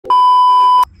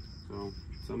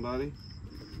Somebody.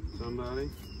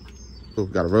 Oh,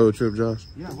 got a road trip, Josh?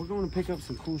 Yeah, we're going to pick up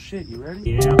some cool shit. You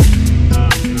ready? Yeah. Can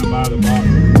I buy the box?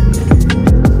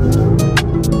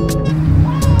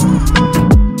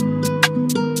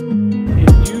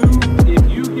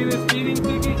 If you get a speeding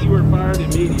ticket, you are fired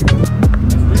immediately.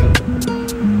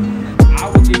 I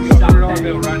will give you a $100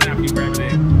 bill right now if you grab an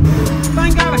egg. This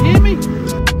thing gotta hit me.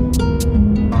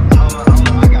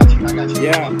 I got you.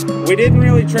 Yeah, we didn't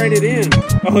really trade it in.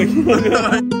 Oh,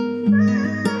 yeah.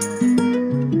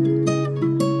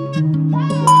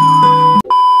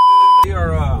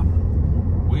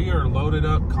 We are loaded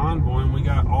up convoying. We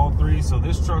got all three. So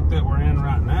this truck that we're in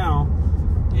right now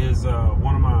is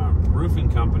one of my roofing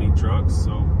company trucks.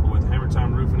 So with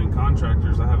HAMMERTIME Roofing and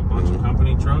Contractors, I have a bunch of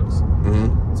company trucks.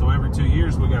 So every 2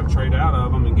 years we got to trade out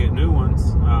of them and get new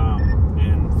ones.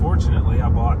 And fortunately, I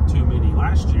bought too many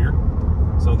last year.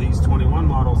 So these 21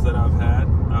 models that I've had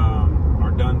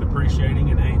are done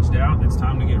depreciating and aged out. It's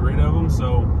time to get rid of them.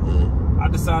 So I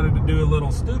decided to do a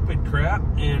little stupid crap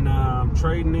and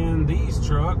trading in these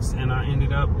trucks, and I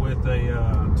ended up with a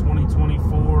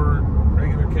 2024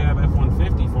 regular cab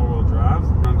F150 four-wheel drive.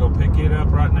 I'm gonna go pick it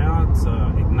up right now. It's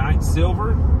Ignite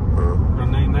Silver. I'm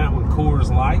gonna name that one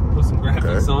Coors Light. Put some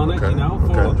graphics on it. You know,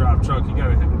 four-wheel drive truck. You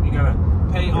gotta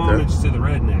pay homage to the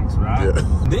rednecks, right? Yeah.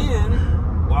 Then,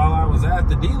 while I was at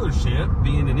the dealership,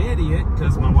 being an idiot,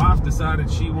 because my wife decided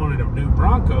she wanted a new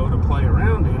Bronco to play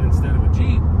around in instead of a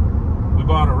Jeep. We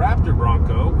bought a Raptor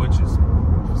Bronco, which is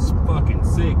fucking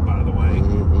sick, by the way.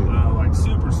 Like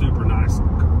super, super nice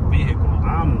vehicle.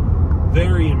 I'm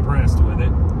very impressed with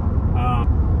it. I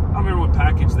don't remember what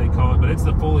package they call it, but it's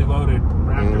the fully loaded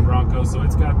Raptor Bronco. So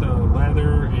it's got the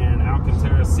leather and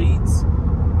Alcantara seats.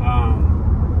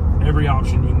 Every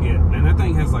option you can get. And that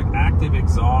thing has like active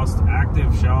exhaust,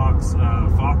 active shocks,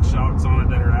 Fox shocks on it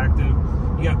that are active.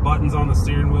 You got buttons on the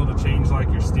steering wheel to change like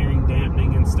your steering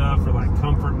dampening and stuff for like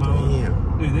comfort mode. Yeah.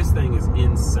 Dude, this thing is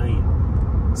insane.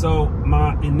 So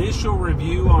my initial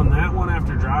review on that one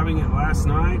after driving it last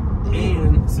night,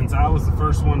 and since I was the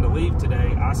first one to leave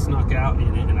today, I snuck out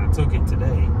in it and I took it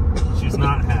today. She's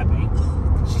not happy.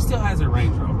 She still has her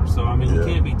Range Rover, so I mean, you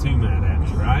can't be too mad at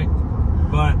me, right?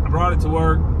 But I brought it to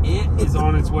work. It is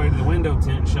on its way to the window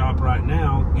tint shop right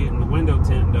now, getting the window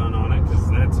tint done on it,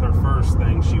 because that's her first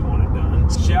thing she wanted done.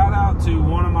 Shout out to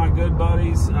one of my good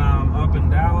buddies up in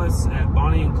Dallas at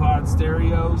Bonnie and Clyde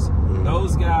Stereos.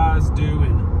 Those guys do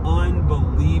an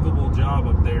unbelievable job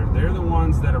up there. They're the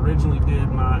ones that originally did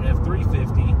my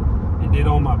F350 and did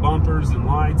all my bumpers and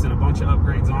lights and a bunch of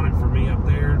upgrades on it for me up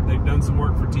there. They've done some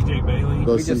work for TJ Bailey.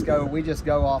 We just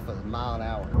go off of a mile an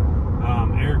hour.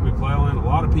 Eric McClellan, a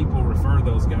lot of people refer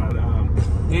those guys.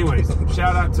 Anyways,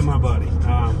 shout out to my buddy.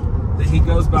 He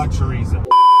goes by Chorizo.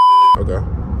 Okay.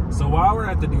 So while we're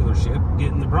at the dealership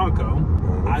getting the Bronco,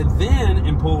 I then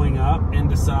am pulling up and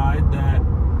decide that,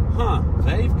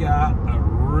 they've got a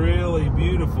really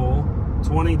beautiful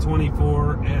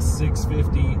 2024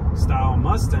 S650 style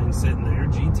Mustang sitting there,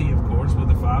 GT of course,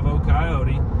 with a 5.0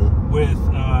 Coyote. With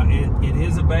it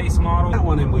is a base model. That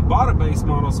one, and we bought a base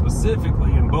model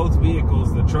specifically in both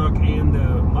vehicles, the truck and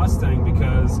the Mustang,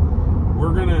 because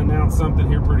we're going to announce something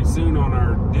here pretty soon on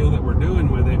our deal that we're doing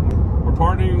with it. We're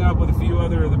partnering up with a few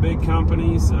other of the big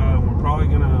companies. We're probably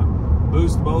going to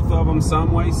boost both of them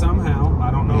some way, somehow.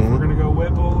 I don't know if we're going to go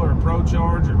Whipple or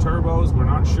ProCharge or turbos. We're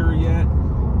not sure yet.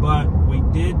 But we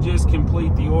did just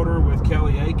complete the order with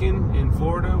Kelly Aiken in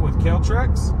Florida with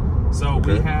Keltrex. So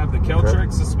we have the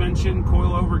Keltrex suspension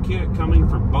coilover kit coming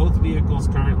for both vehicles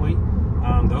currently.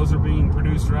 Those are being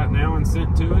produced right now and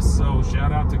sent to us. So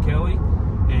shout out to Kelly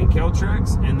and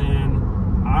Keltrex. And then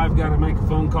I've got to make a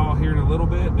phone call here in a little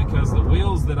bit, because the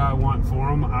wheels that I want for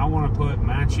them, I want to put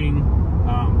matching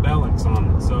Bellics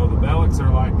on it. So the Bellics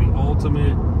are like the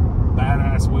ultimate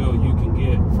badass wheel you can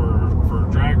get for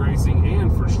drag racing and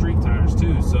for street tires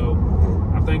too. So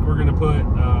I think we're going to put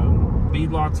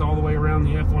beadlocks all the way around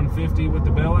the F150 with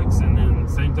the Bellics, and then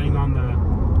same thing on the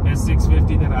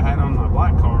S650 that I had on my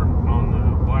black car, on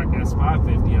the black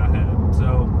S550 I had.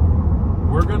 So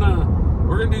we're gonna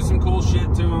do some cool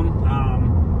shit to them.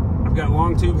 I've got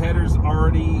long tube headers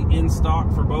already in stock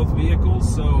for both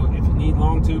vehicles, so if you need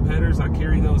long tube headers, I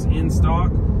carry those in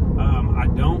stock. I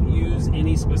don't use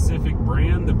any specific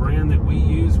brand. The brand that we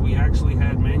use, we actually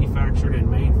had manufactured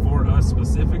and made for us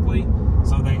specifically.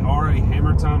 So they are a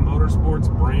HAMMERTIME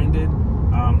Motorsports branded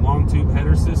long tube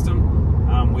header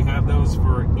system. We have those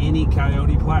for any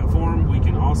Coyote platform. We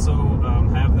can also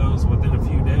have those within a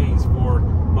few days for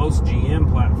most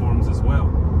GM platforms as well.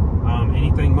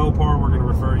 Anything Mopar, we're going to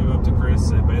refer you up to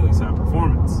Chris at Bailey's High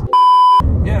Performance.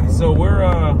 Yeah, so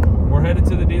we're headed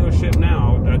to the dealership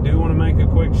now. I do want to make a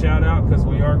quick shout out because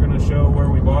we are going to show where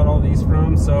we bought all these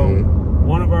from. So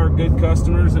one of our good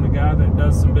customers and a guy that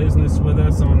does some business with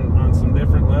us on some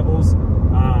different levels,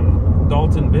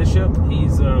 Dalton Bishop.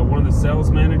 He's one of the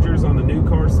sales managers on the new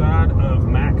car side of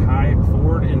Mack Hyatt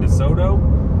Ford in DeSoto.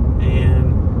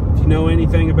 And if you know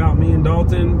anything about me and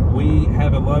Dalton, we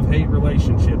have a love-hate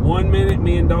relationship. 1 minute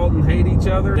me and Dalton hate each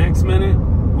other, next minute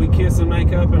we kiss and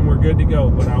make up and we're good to go.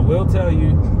 But I will tell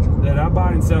you that I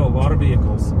buy and sell a lot of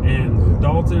vehicles, and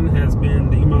Dalton has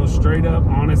been the most straight up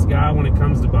honest guy when it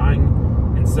comes to buying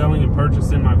and selling and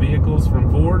purchasing my vehicles from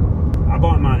Ford. I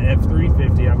bought my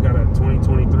F350. I've got a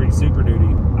 2023 Super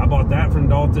Duty. I bought that from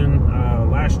Dalton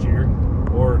last year,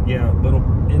 or yeah, a little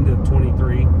into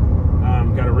 23.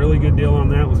 Got a really good deal on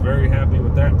that. Was very happy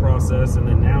with that process. And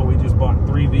then now we just bought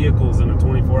 3 vehicles in a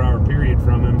 24-hour period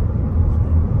from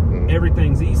him.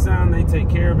 Everything's e-sign. They take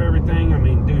care of everything. I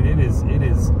mean, dude, it is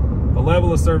a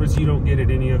level of service you don't get at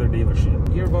any other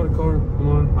dealership. You ever bought a car? Come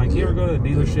on, like you ever go to a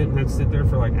dealership and have to sit there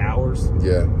for like hours?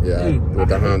 Yeah, Dude, with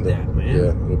the Honda, that, man.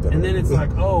 Yeah, with the and then it's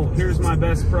like, oh, here's my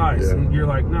best price, and you're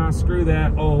like, nah, screw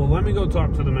that. Oh, let me go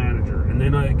talk to the manager, and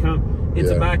then it's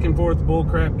a back and forth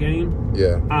bullcrap game.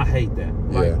 Yeah, I hate that.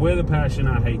 Like with a passion,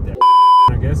 I hate that.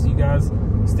 I guess you guys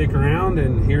stick around,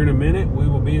 and here in a minute we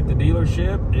will be at the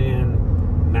dealership and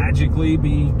magically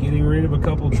be getting rid of a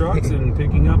couple trucks and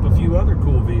picking up a few other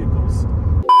cool vehicles.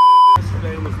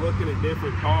 Yesterday I was looking at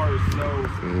different cars, so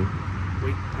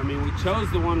we chose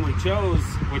the one we chose,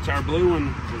 which our blue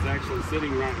one was actually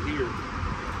sitting right here.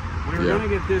 We were gonna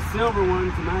get this silver one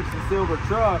to match the silver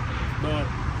truck, but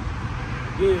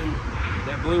again,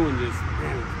 that blue one just,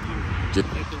 man, get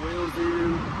the wheels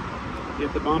in,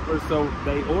 get the bumpers. So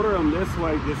they order them this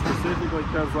way just specifically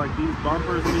because like these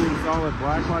bumpers being solid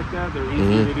black like that, they're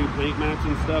easy to do paint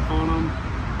matching stuff on them.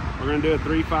 We're gonna do a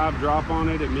 3.5 drop on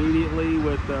it immediately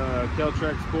with the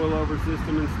Keltrex coilover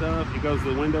system and stuff. It goes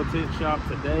to the window tint shop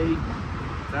today.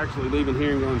 It's actually leaving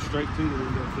here and going straight to the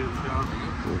window tint shop.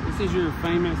 This is your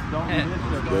famous Dalton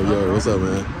Bishop. Yo, what's up,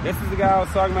 man? This is the guy I was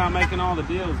talking about making all the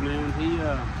deals, man.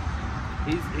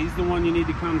 He's the one you need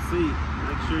to come see.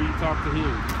 Make sure you talk to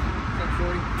him.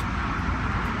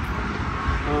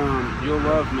 You'll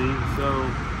love me. So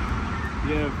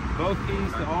you have both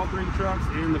keys to all 3 trucks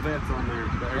and the vets on there.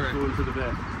 The extra one to the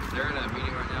vet. They're in a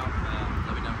meeting right now.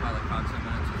 They'll be done probably like 5-10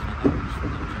 minutes.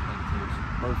 And then I'll just check on the tools.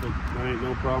 Perfect. That ain't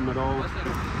no problem at all.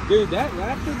 Dude, that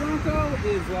Raptor Bronco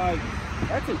is like,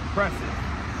 that's impressive.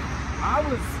 I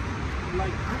was like,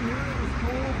 I knew it was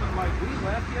cool, but like we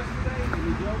left yesterday and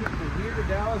we drove it from here to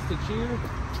Dallas to cheer,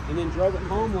 and then drove it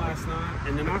home last night,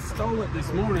 and then I stole it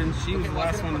this morning. She was the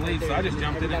last one to leave, so I just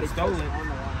jumped in it and stole it.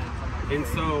 And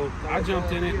so I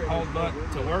jumped in it, hauled butt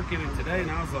to work in it today,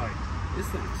 and I was like, this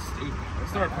thing's stupid. I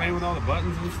started playing with all the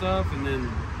buttons and stuff, and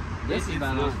then this is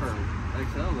about enough for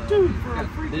XL though. Dude, for a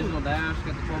freaking digital dash,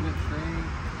 got the 12-inch screen.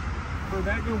 For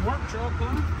that good work truck,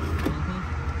 huh?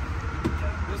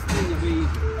 This thing will be.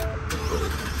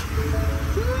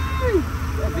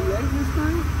 That V8 this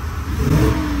thing?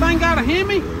 Thing got a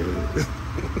Hemi?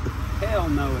 Hell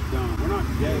no, it don't. We're not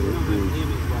gay. We don't have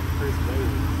Hemis like Chris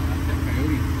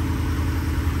Bailey.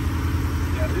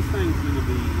 Yeah, this thing's gonna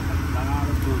be a lot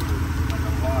of fun. Like a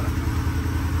lot of fun.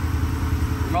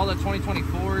 From all the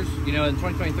 2024s, you know, in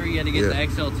 2023 you had to get the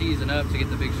XLTs and up to get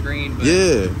the big screen. But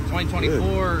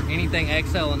 2024, anything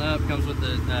XL and up comes with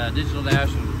the digital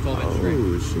dash and 12-inch screen.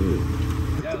 Oh shit!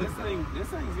 Yeah, this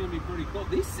thing's gonna be pretty cool.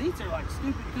 These seats are like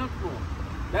stupid comfortable.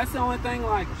 That's the only thing,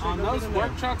 like on those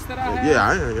work trucks that I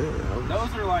have.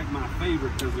 Those are like my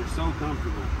favorite because they're so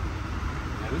comfortable.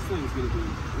 Yeah, this thing's gonna be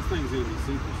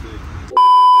super sick.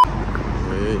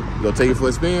 Hey, you gonna take it for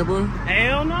a spin, bro?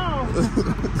 Hell no!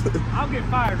 I'll get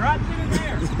fired right then and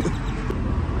there.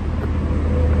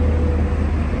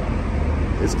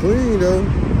 It's clean though.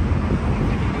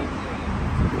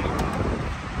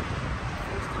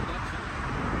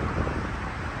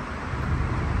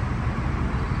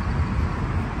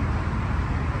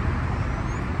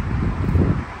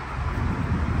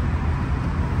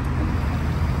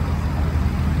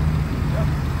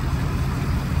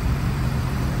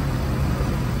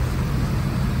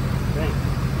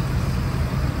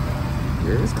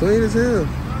 Yeah, it's clean as hell.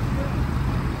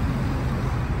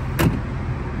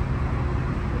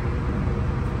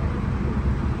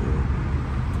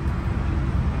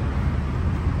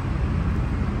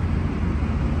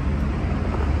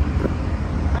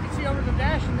 I can see over the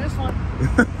dash in this one.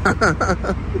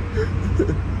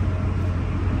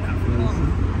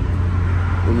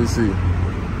 Let me see.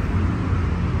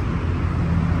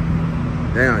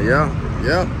 Damn, yeah.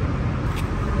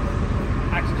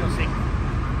 I can still see.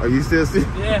 Are you still see?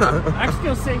 Yeah, I can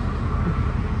still see.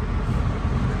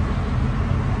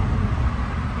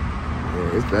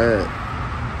 It's bad.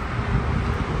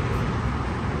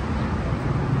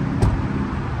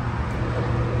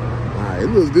 Nah, it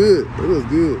looks good. It looks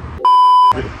good.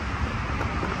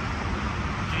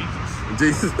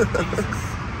 Jesus.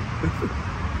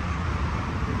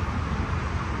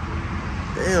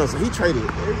 Damn, so he traded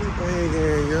everything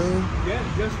in, yo. Yeah,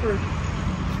 just for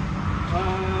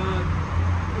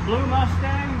the blue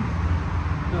Mustang,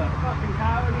 the fucking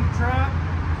Coyote truck,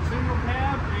 single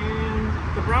cab,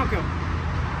 and the Bronco.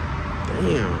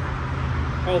 Damn.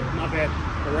 Oh, my bad.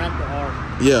 The Raptor R.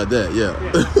 Yeah, that, yeah.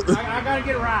 I gotta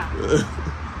get it right.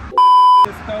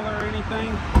 This color or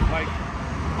anything, like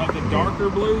of the darker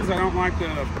blues, I don't like the,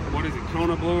 what is it,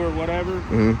 Kona blue or whatever.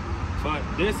 But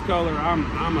this color, I'm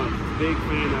a big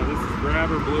fan of. This is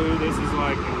grabber blue. This is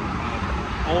like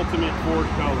an ultimate Ford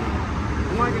color.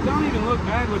 I'm like, it don't even look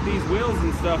bad with these wheels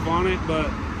and stuff on it, but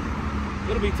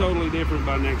it'll be totally different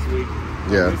by next week.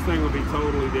 Yeah. This thing will be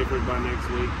totally different by next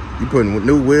week. You putting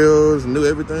new wheels, new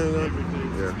everything on?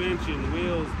 Everything. Yeah. Suspension,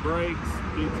 wheels, brakes,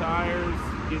 new tires,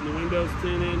 getting the windows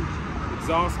tinted.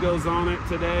 Exhaust goes on it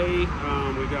today.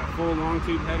 We got full long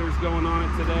tube headers going on it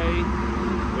today.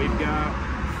 We've got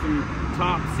some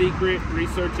top secret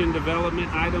research and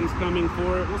development items coming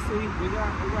for it. We'll see. We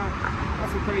got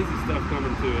some crazy stuff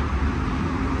coming to it.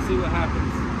 We'll see what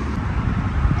happens.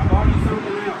 I bought you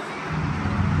something else.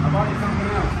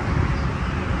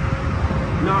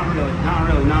 Not really.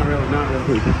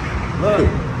 Look.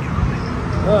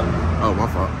 Oh, my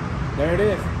fault. There it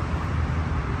is.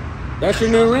 That's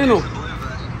your new rental.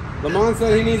 Lamont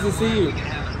said he needs to see you.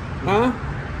 Huh?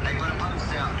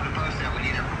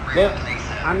 Look,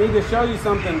 I need to show you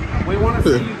something. We want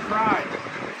to see you cry.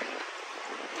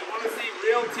 We want to see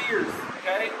real tears,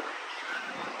 okay?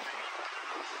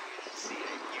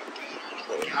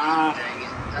 I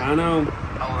know.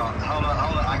 Hold on.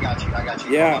 I got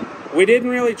you. Yeah, we didn't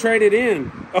really trade it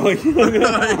in. Oh, you know. Is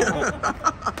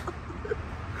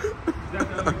that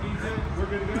the other key set? We're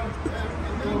good to go?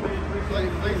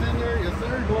 Place in there? Yes,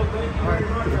 sir. Well, thank you very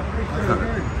much. I appreciate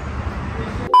it.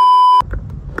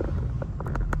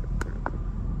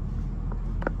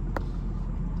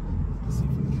 Let's see if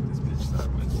we can get this bitch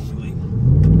sideways when we leave.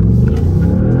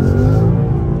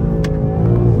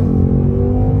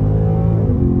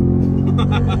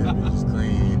 It's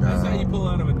clean. That's how you pull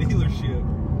out of a dealership.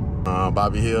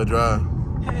 Bobby Hill Drive.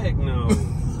 Heck no.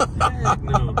 Heck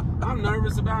no. I'm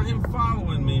nervous about him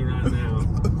following me right now.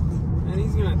 And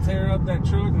he's going to tear up that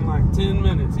trunk in like 10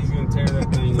 minutes. He's going to tear that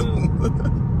thing up.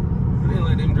 I ain't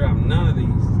let him drive none of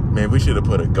these. Man, we should have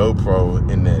put a GoPro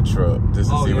in that truck just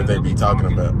to see what they be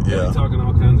talking about. They'll Yeah. be talking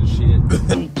all kinds of shit.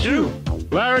 Two.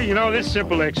 Larry, you know, this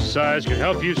simple exercise can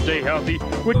help you stay healthy.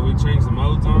 So we changed the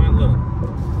modes on it. Look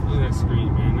at that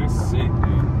screen, man. That's sick,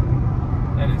 dude.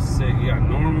 That is sick. You got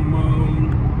normal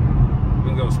mode. We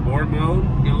can go sport mode.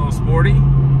 Get a little sporty.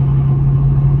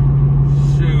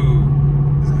 Shoot.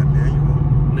 Is that manual?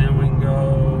 And then we can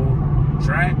go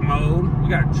track mode. We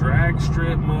got drag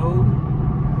strip mode.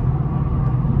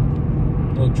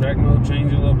 Little track mode,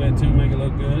 change it a little bit too, make it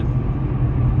look good.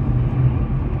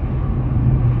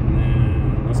 And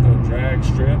then let's go drag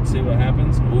strip, see what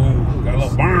happens. Ooh, got a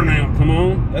little burnout. Come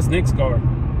on, that's Nick's car.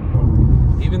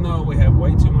 Even though we have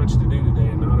way too much to do today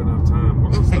and not enough time, we're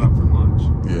gonna stop for lunch.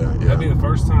 Yeah. That'd be the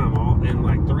first time in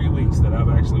like 3 weeks that I've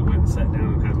actually went and sat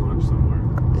down and had lunch somewhere.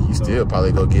 And you still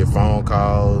probably go get phone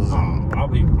calls. Oh, I'll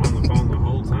be on the phone the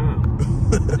whole time,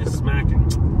 just smacking.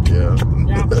 Yeah.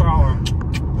 Yeah, caller.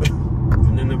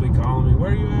 And then they'll be calling me,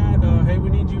 where are you at? Hey, we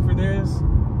need you for this.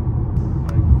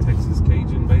 Like Texas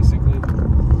Cajun, basically.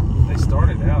 They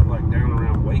started out like down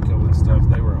around Waco and stuff.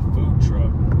 They were a food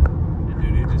truck. And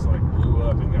dude, it just like blew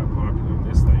up and got popular. And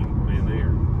this thing, man,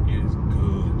 it is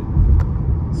good.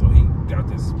 So he got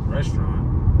this restaurant.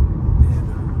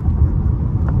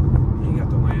 And he got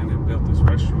the land and built this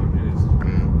restaurant. It is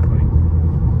like,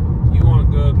 you want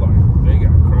good, like they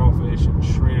got crawfish and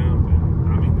shrimp and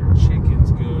I mean their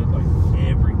chicken's good, like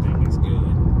everything is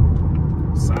good.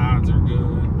 Sides are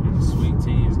good, and the sweet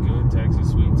tea is good. Texas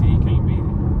sweet tea, can't beat it.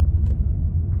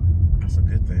 That's a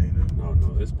good thing. No,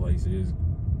 this place is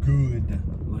good.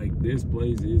 Like this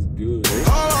place is good.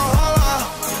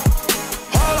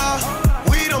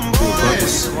 We them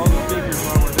boys.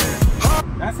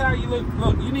 That's how you look.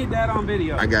 Look, you need that on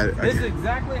video. I got it. This is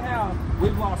exactly how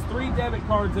we've lost 3 debit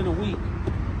cards in a week.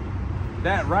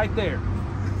 That right there.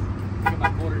 Get my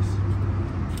quarters.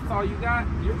 That's all you got?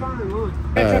 You're fine, look.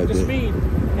 I checked the speed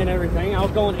and everything. I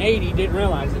was going 80, didn't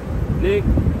realize it. Nick,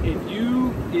 if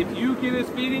you get a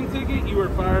speeding ticket, you are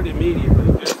fired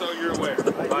immediately. Just so you're aware.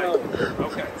 I know.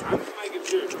 Okay, I'm just making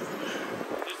sure.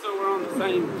 Just so we're on the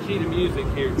same sheet of music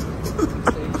here.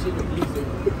 Same sheet of music.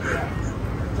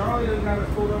 Yeah. Charlie doesn't got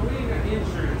us pulled over. We ain't got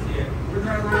insurance yet. We're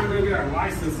driving around to get our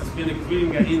license suspended because we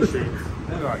ain't got insurance.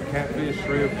 They're like catfish,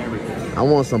 shrimp, everything. I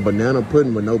want some banana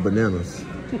pudding with no bananas.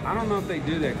 I don't know if they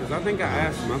do that because I think I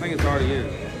asked them. I think it's already in.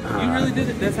 You really did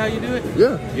it? That's how you do it?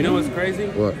 Yeah. You know what's crazy?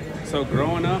 What? So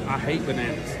growing up, I hate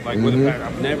bananas. Like with a pack.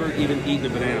 I've never even eaten a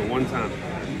banana one time.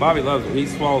 Bobby loves them. He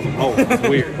swallows them whole. It's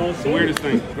weird. It's the weirdest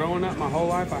thing. Growing up, my whole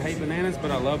life, I hate bananas,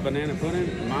 but I love banana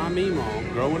pudding. My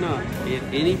meemaw, growing up, at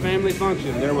any family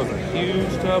function, there was a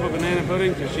huge tub of banana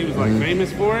pudding because she was like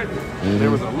famous for it.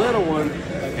 There was a little one,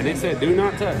 and it said, "Do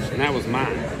not touch," and that was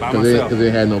mine by myself. Because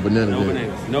it had no bananas. No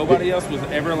bananas. Nobody else was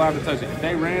ever allowed to touch it. If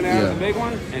they ran out of the big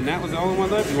one, and that was the only one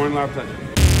left, you weren't allowed to touch it.